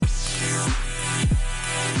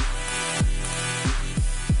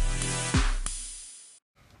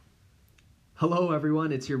Hello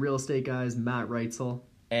everyone, it's your real estate guys, Matt Reitzel.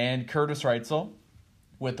 And Kurtis Reitzel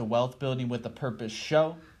with the Wealth Building with a Purpose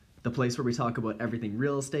show. The place where we talk about everything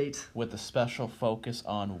real estate. With a special focus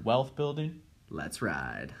on wealth building. Let's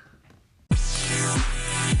ride.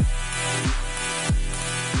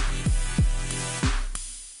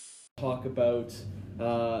 Talk about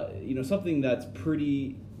something that's a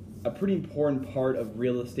pretty important part of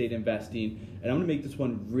real estate investing, and I'm going to make this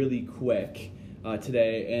one really quick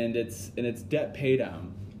today, and it's debt pay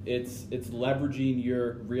down. It's leveraging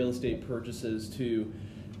your real estate purchases to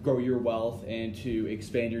grow your wealth and to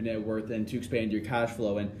expand your net worth and to expand your cash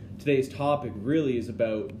flow. And today's topic really is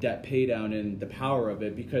about debt pay down and the power of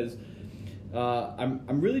it, because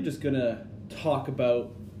I'm really just going to talk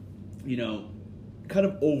about kind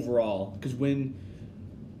of overall, because when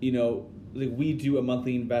we do a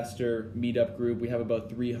monthly investor meetup group, we have about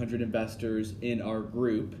 300 investors in our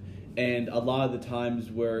group, and a lot of the times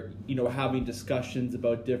we're having discussions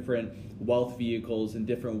about different wealth vehicles and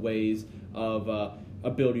different ways of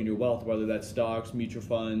building your wealth, whether that's stocks, mutual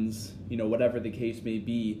funds, whatever the case may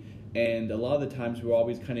be. And a lot of the times we're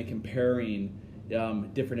always kind of comparing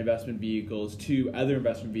different investment vehicles to other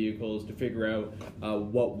investment vehicles to figure out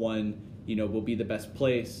what one will be the best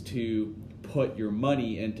place to put your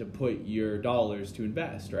money and to put your dollars to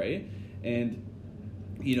invest, right? And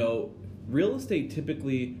real estate,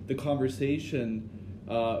 typically the conversation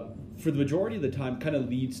for the majority of the time kind of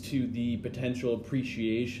leads to the potential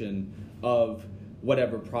appreciation of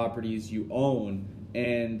whatever properties you own,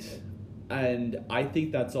 and I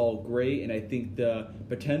think that's all great, and I think the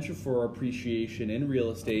potential for appreciation in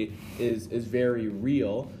real estate is very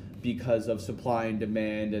real, because of supply and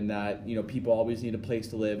demand, and that people always need a place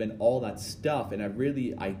to live and all that stuff. And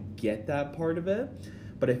I get that part of it,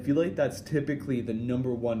 but I feel like that's typically the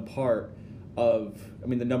number one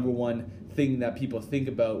the number one thing that people think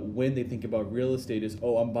about when they think about real estate is,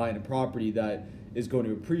 oh, I'm buying a property that is going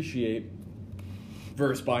to appreciate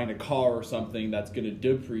versus buying a car or something that's going to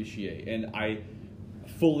depreciate. And I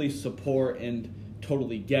fully support and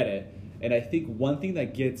totally get it. And I think one thing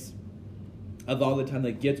that gets a lot of the time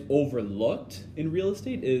that gets overlooked in real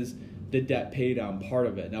estate is the debt pay down part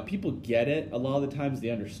of it. Now, people get it. A lot of the times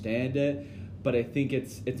they understand it, but I think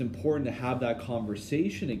it's important to have that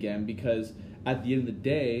conversation again, because at the end of the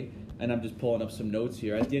day, and I'm just pulling up some notes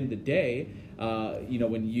here, at the end of the day,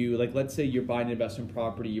 when you, let's say you're buying an investment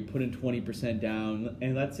property, you put in 20% down,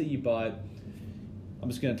 and let's say you bought, I'm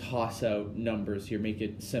just going to toss out numbers here, make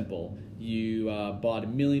it simple. You bought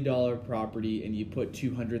 $1 million property and you put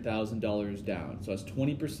 $200,000 down. So that's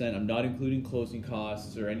 20%. I'm not including closing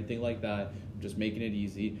costs or anything like that. I'm just making it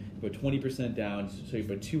easy. You put 20% down. So you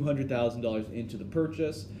put $200,000 into the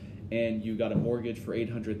purchase, and you got a mortgage for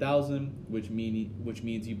 $800,000, which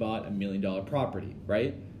means you bought $1 million property,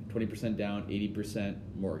 right? 20% down, 80%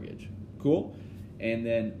 mortgage. Cool. And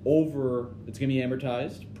then it's going to be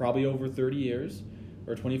amortized, probably over 30 years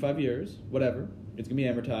or 25 years, whatever. It's going to be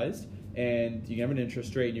amortized, and you can have an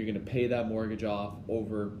interest rate, and you're going to pay that mortgage off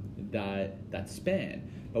over that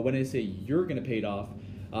span. But when I say you're going to pay it off,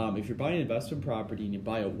 if you're buying an investment property and you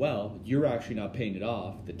buy it well, you're actually not paying it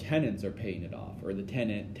off. The tenants are paying it off, or the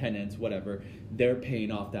tenants, whatever, they're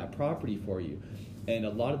paying off that property for you. And a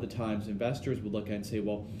lot of the times investors will look at it and say,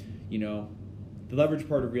 well, the leverage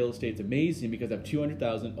part of real estate is amazing because I have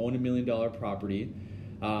 $200,000, own $1 million property,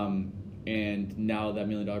 and now that $1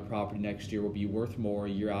 million property next year will be worth more,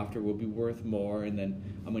 year after will be worth more, and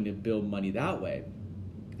then I'm going to build money that way.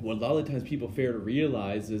 What a lot of the times people fail to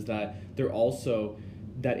realize is that they're also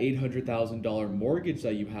that $800,000 mortgage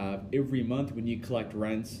that you have every month. When you collect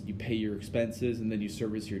rents, you pay your expenses, and then you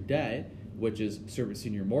service your debt, which is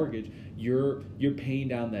servicing your mortgage. You're paying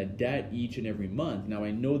down that debt each and every month. Now,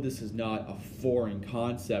 I know this is not a foreign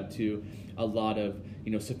concept to a lot of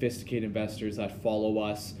sophisticated investors that follow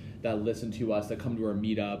us, that listen to us, that come to our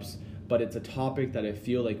meetups, but it's a topic that I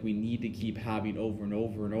feel like we need to keep having over and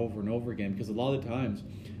over and over and over again, because a lot of times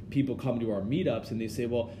people come to our meetups and they say,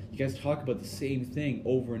 well, you guys talk about the same thing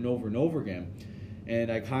over and over and over again.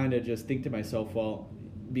 And I kind of just think to myself, well,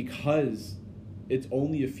 because it's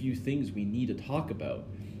only a few things we need to talk about.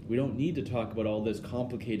 We don't need to talk about all this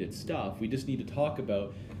complicated stuff. We just need to talk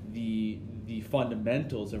about the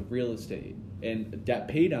fundamentals of real estate, and debt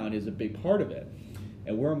pay down is a big part of it.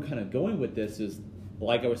 And where I'm kind of going with this is,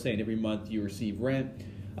 like I was saying, every month you receive rent.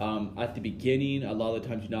 At the beginning, a lot of the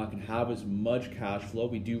times you're not going to have as much cash flow.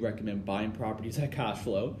 We do recommend buying properties at cash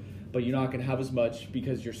flow, but you're not going to have as much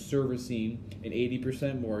because you're servicing an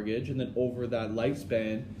 80% mortgage, and then over that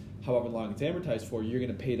lifespan, however long it's amortized for, you're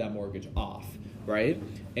going to pay that mortgage off, right?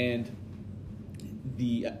 And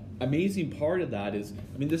the amazing part of that is,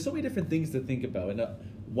 I mean, there's so many different things to think about. And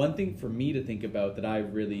one thing for me to think about that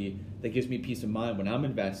gives me peace of mind when I'm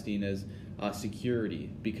investing is security,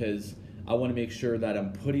 because I want to make sure that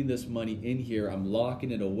I'm putting this money in here, I'm locking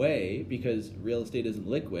it away, because real estate isn't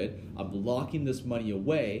liquid. I'm locking this money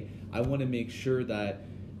away. I want to make sure that,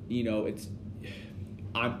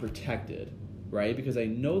 I'm protected, right? Because I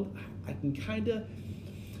know I can kind of,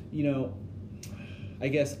 I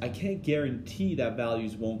guess I can't guarantee that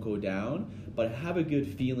values won't go down, but I have a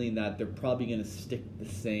good feeling that they're probably going to stick the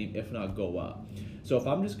same, if not go up. So if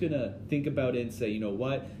I'm just going to think about it and say, you know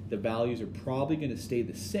what, the values are probably going to stay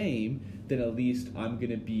the same, then at least I'm going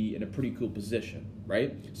to be in a pretty cool position,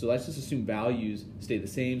 right? So let's just assume values stay the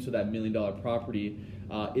same, so that $1 million property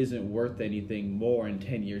isn't worth anything more in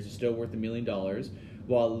 10 years. It's still worth $1 million,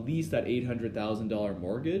 while at least that $800,000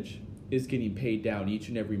 mortgage is getting paid down each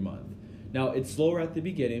and every month. Now, it's slower at the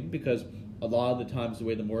beginning because a lot of the times the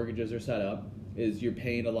way the mortgages are set up is you're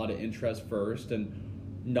paying a lot of interest first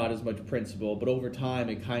and not as much principal, but over time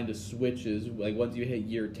it kind of switches. Like once you hit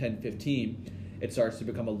year 10, 15, it starts to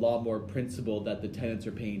become a lot more principal that the tenants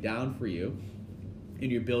are paying down for you, and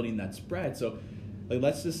you're building that spread. So like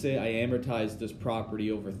let's just say I amortized this property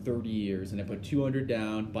over 30 years and I put $200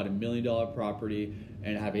 down, bought $1 million property,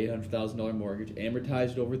 and I have $800,000 mortgage,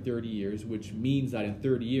 amortized over 30 years, which means that in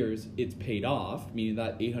 30 years it's paid off, meaning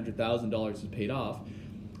that $800,000 is paid off.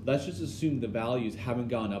 Let's just assume the values haven't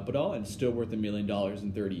gone up at all and still worth $1 million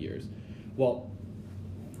in 30 years. Well,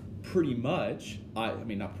 pretty much, I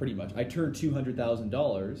turned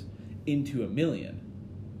 $200,000 into $1 million.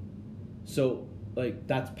 So like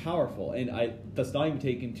that's powerful, and that's not even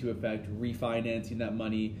taking into effect refinancing that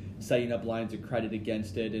money, setting up lines of credit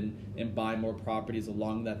against it, and buying more properties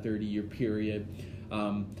along that 30-year period.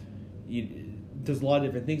 There's a lot of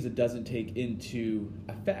different things that doesn't take into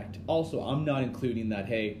effect. Also, I'm not including that,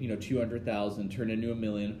 hey, 200,000 turned into $1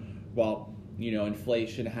 million while,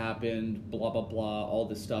 inflation happened, blah, blah, blah, all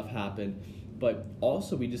this stuff happened. But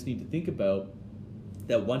also we just need to think about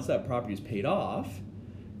that once that property is paid off,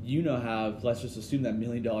 let's just assume that $1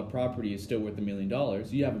 million property is still worth $1 million.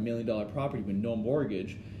 You have $1 million property with no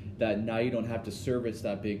mortgage, that now you don't have to service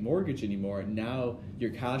that big mortgage anymore. Now your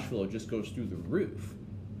cash flow just goes through the roof.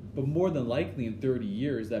 But more than likely in 30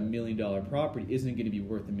 years, that $1 million property isn't going to be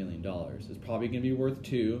worth $1 million. It's probably going to be worth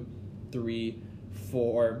 2, 3,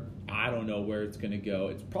 4. I don't know where it's going to go.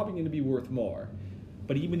 It's probably going to be worth more.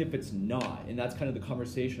 But even if it's not, and that's kind of the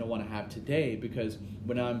conversation I want to have today, because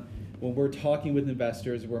when we're talking with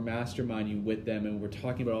investors, we're masterminding with them, and we're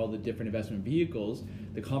talking about all the different investment vehicles,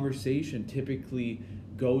 the conversation typically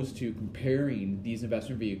goes to comparing these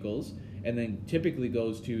investment vehicles, and then typically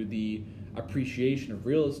goes to the appreciation of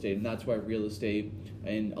real estate. And that's why real estate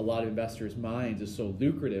in a lot of investors' minds is so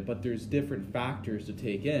lucrative. But there's different factors to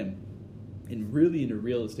take in. And really in a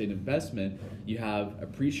real estate investment, you have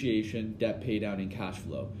appreciation, debt pay down, and cash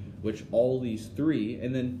flow, which all these three,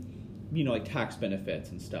 and then like tax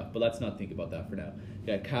benefits and stuff, but let's not think about that for now.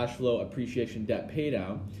 Yeah, cash flow, appreciation, debt pay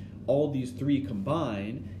down, all these three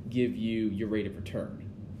combined give you your rate of return.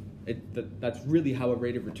 That's really how a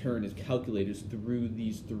rate of return is calculated, is through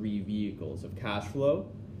these three vehicles of cash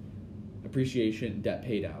flow, appreciation, debt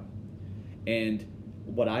pay down. And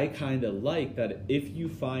what I kind of like, that if you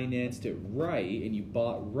financed it right and you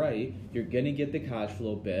bought right, you're going to get the cash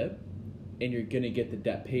flow bit and you're going to get the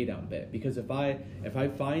debt pay down bit. Because if I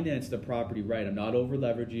finance the property right, I'm not over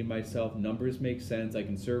leveraging myself, numbers make sense, I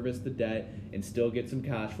can service the debt and still get some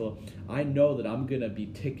cash flow, I know that I'm going to be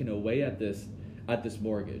ticking away at this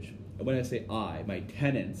mortgage. And when I say my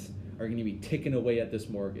tenants are going to be ticking away at this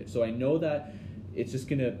mortgage. So I know that it's just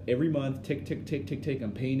going to, every month, tick, tick, tick, tick, tick,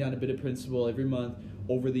 I'm paying down a bit of principal every month.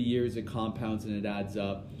 Over the years, it compounds and it adds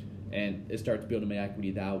up, and it starts building my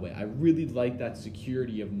equity that way. I really like that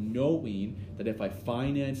security of knowing that if I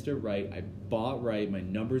financed it right, I bought right, my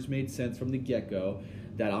numbers made sense from the get-go,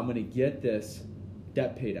 that I'm going to get this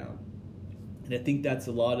debt pay down. And I think that's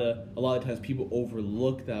a lot of times people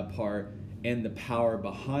overlook that part and the power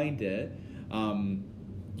behind it.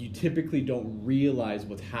 You typically don't realize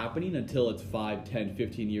what's happening until it's 5, 10,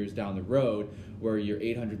 15 years down the road, where your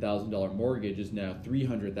 $800,000 mortgage is now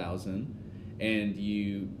 $300,000, and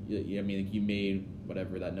you made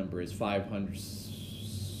whatever that number is,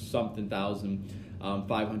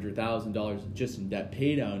 $500,000 just in debt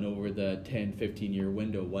pay down over the 10, 15 year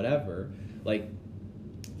window, whatever. Like,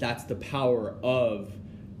 that's the power of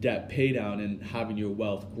debt pay down and having your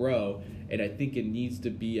wealth grow. And I think it needs to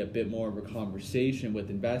be a bit more of a conversation with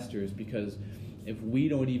investors, because if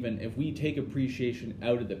we take appreciation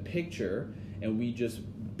out of the picture and we just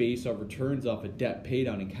base our returns off of debt pay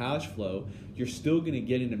down and cash flow, you're still going to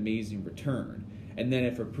get an amazing return. And then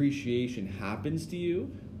if appreciation happens to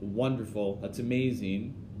you, wonderful, that's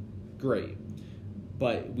amazing, great.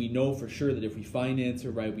 But we know for sure that if we finance it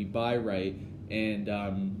right, we buy right, and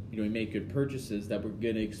we make good purchases, that we're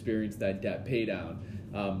going to experience that debt pay down.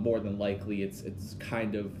 More than likely, it's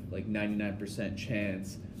kind of like 99%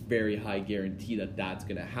 chance, very high guarantee that that's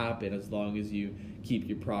going to happen as long as you keep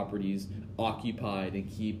your properties occupied and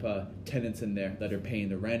keep tenants in there that are paying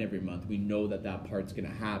the rent every month. We know that that part's going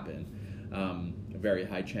to happen. A very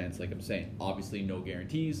high chance, like I'm saying. Obviously, no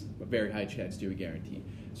guarantees, but very high chance to a guarantee.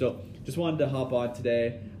 So just wanted to hop on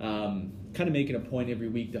today, kind of making a point every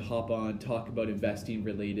week to hop on, talk about investing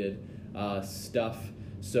related stuff.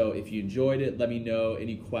 So if you enjoyed it, let me know.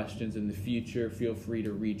 Any questions in the future, feel free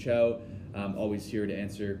to reach out. I'm always here to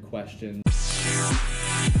answer questions.